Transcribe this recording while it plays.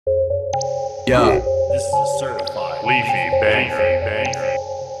Yo, This is a certified Leify banger.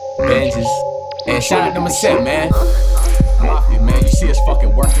 Benji. And shout out to my set, man. Mafia, man, you see us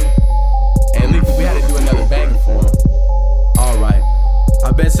fucking working. And Leify, we had to do another banger for him. Alright.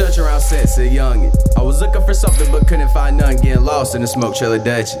 I've been searching around since a youngin'. I was looking for something but couldn't find none. Getting lost in the smoke trailer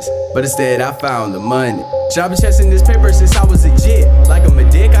Dutchess. But instead I found the money. I've been chasing this paper since I was a jit. Like I'm a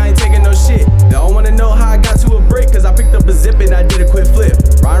dick, I ain't taking no shit. Don't wanna know how I got to a brick, cause I picked up a zip and I did a quick flip.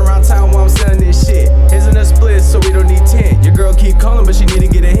 Riding around town while I'm selling this shit. Here's a split, so we don't need 10. Your girl keep calling, but she need to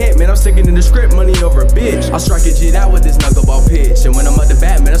get a hint. Man, I'm sticking to the script, money over a bitch. I'll strike a jit out with this knuckleball pitch. And when I'm at the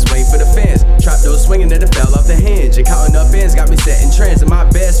bat, man, I swing for the fence. Trap those swinging and it fell off the hinge. And counting up ends got me set in trance. And my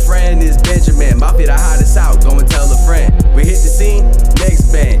best friend is Benjamin. Mafia the hottest out, go and tell a friend. We hit the scene,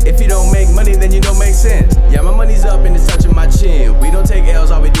 next band. If you don't make money, then you don't make sense. Yeah, my money's up and it's touching my chin. We don't take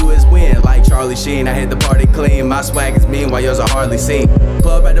L's, all we do is win. Like Charlie Sheen, I hit the party clean. My swag is mean, while yours are hardly seen.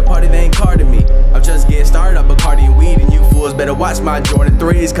 Club at the party, they ain't carding me. I'm just getting started up a party and weed. And you fools better watch my Jordan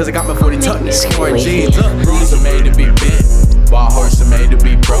 3s, cause I got my 40 tucked in foreign jeans. Look, rules are made to be bent, while hearts are made to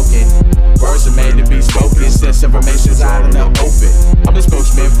be broken. Words are made to be spoken, since information's out in the open. I'm the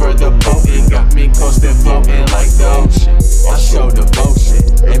spokesman for the potent, got me coasting, floating like the ocean. I show devotion,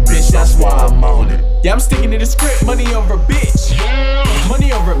 and bitch, that's why I'm on it. Yeah, I'm sticking to the script, money over bitch.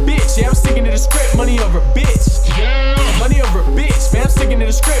 Money over bitch, yeah, I'm sticking to the script, money over bitch. Money over bitch, man, I'm sticking to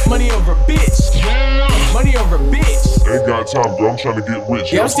the script, money over bitch. Money over bitch. Ain't got time, bro, I'm trying to get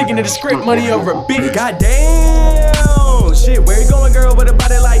rich. Yeah, I'm sticking to the script, money over bitch. Goddamn, shit, where you going, girl, with a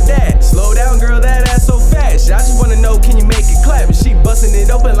body like that? Slow down, girl, that ass so fast. I just wanna know, can you make it clap? And she busting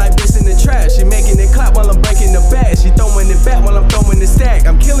it open like bitch in the trash. She making it clap while I'm breaking the bag. She throwing it back while I'm throwing the stack.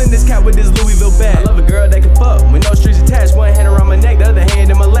 I'm killing this cat with this Louisville bag. I love a girl that can fuck with no strings attached. One hand around my neck, the other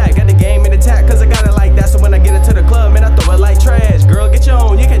hand in my lap. Got the game in attack, cause I got it like that. So when I get into the club, man, I throw it like trash. Girl, get your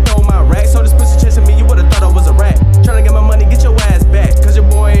own, you can't throw my rack. So this pussy chasing me, you would've thought I was a rat. Tryna get my money, get your ass back. Cause your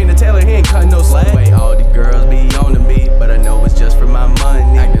boy ain't a tailor, he ain't cutting no slack. Wait, all these girls be on to me, but I know it's just for my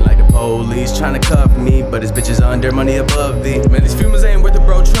money. Acting like the police tryna cuff me, but this bitch is under, money above thee. Man, these females ain't worth it,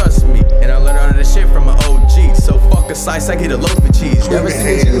 bro, trust me. And I learned all of this shit from an OG. So fuck a slice, I get a loaf of cheese. Never seen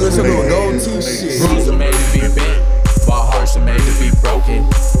this female so go gold-tooth shit. Rules are made to be bent, while hearts are made to be broken.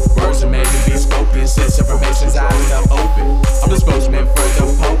 Words are made to be spoken, since information's out in the open. I'm the spokesman for the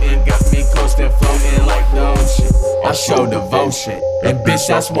potent, got me coasting, floating like the ocean. I show devotion, and bitch,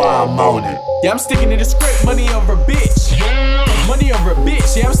 that's why I'm on it. Yeah, I'm sticking to the script, money over bitch. Money over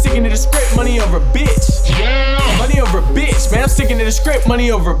bitch, yeah, I'm sticking to the script, money over bitch. Money over bitch, man, I'm sticking to the script,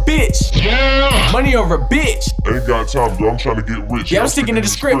 money over bitch. Money over bitch. Ain't got time, bro, I'm trying to get rich. Yeah, I'm sticking to the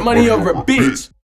script, money over bitch.